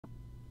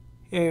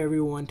Hey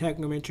everyone,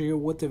 Technomentary here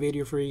with a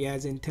video for you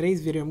guys. In today's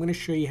video, I'm going to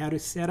show you how to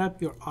set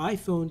up your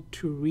iPhone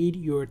to read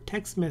your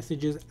text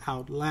messages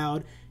out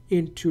loud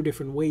in two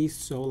different ways.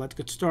 So let's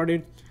get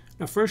started.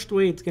 Now, first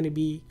way, it's going to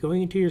be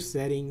going into your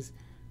settings,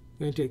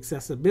 going to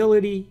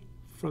accessibility,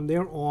 from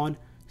there on,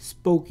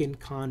 spoken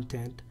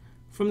content.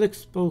 From the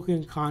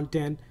spoken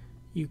content,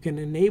 you can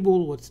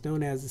enable what's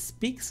known as a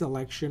speak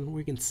selection,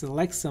 where you can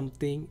select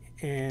something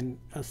and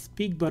a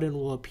speak button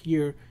will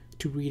appear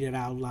to read it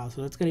out loud.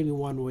 So that's going to be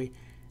one way.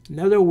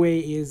 Another way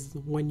is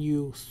when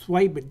you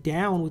swipe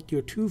down with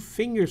your two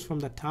fingers from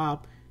the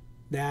top,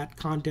 that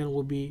content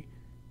will be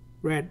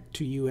read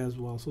to you as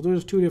well. So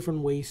there's two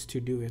different ways to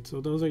do it. So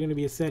those are going to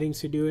be settings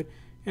to do it.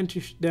 And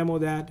to demo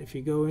that, if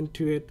you go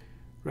into it,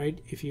 right,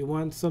 if you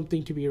want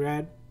something to be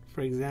read,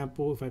 for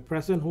example, if I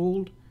press and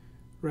hold,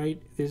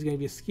 right, there's going to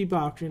be a skip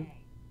option,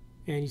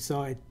 and you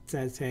saw it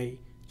says hey,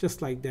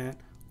 just like that.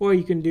 Or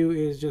you can do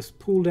is just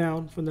pull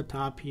down from the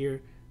top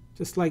here,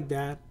 just like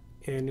that,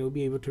 and you'll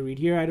be able to read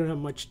here. I don't have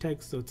much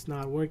text, so it's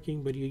not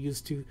working, but you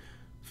use two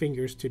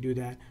fingers to do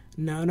that.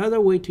 Now,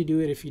 another way to do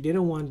it if you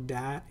didn't want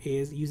that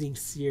is using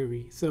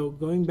Siri. So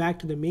going back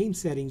to the main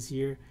settings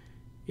here,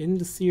 in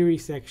the Siri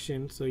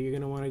section, so you're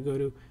going to want to go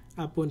to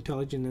Apple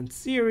Intelligence and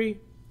Siri,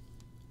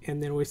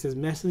 and then where it says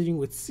messaging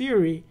with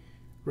Siri,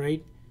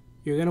 right,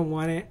 you're going to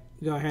want to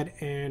go ahead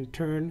and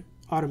turn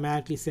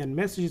automatically send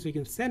messages, so you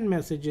can send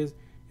messages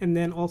and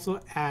then also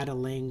add a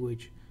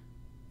language.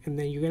 And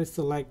then you're going to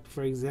select,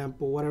 for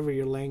example, whatever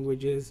your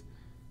language is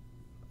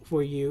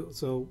for you.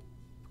 So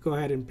go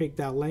ahead and pick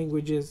that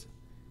languages.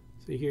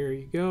 So here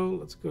you go.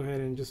 Let's go ahead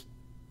and just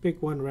pick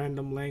one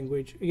random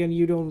language. Again,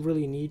 you don't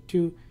really need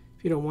to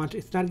if you don't want to.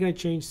 It's not going to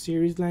change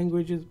series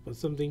languages, but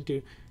something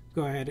to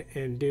go ahead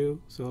and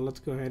do. So let's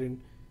go ahead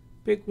and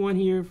pick one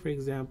here, for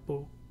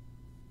example,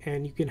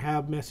 and you can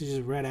have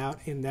messages read out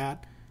in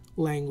that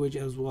language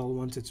as well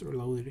once it's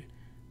loaded.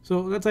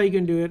 So that's how you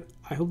can do it.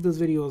 I hope this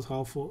video was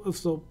helpful. If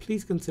so,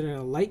 please consider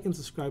a like and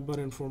subscribe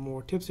button for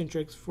more tips and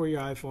tricks for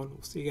your iPhone.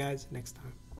 We'll see you guys next time.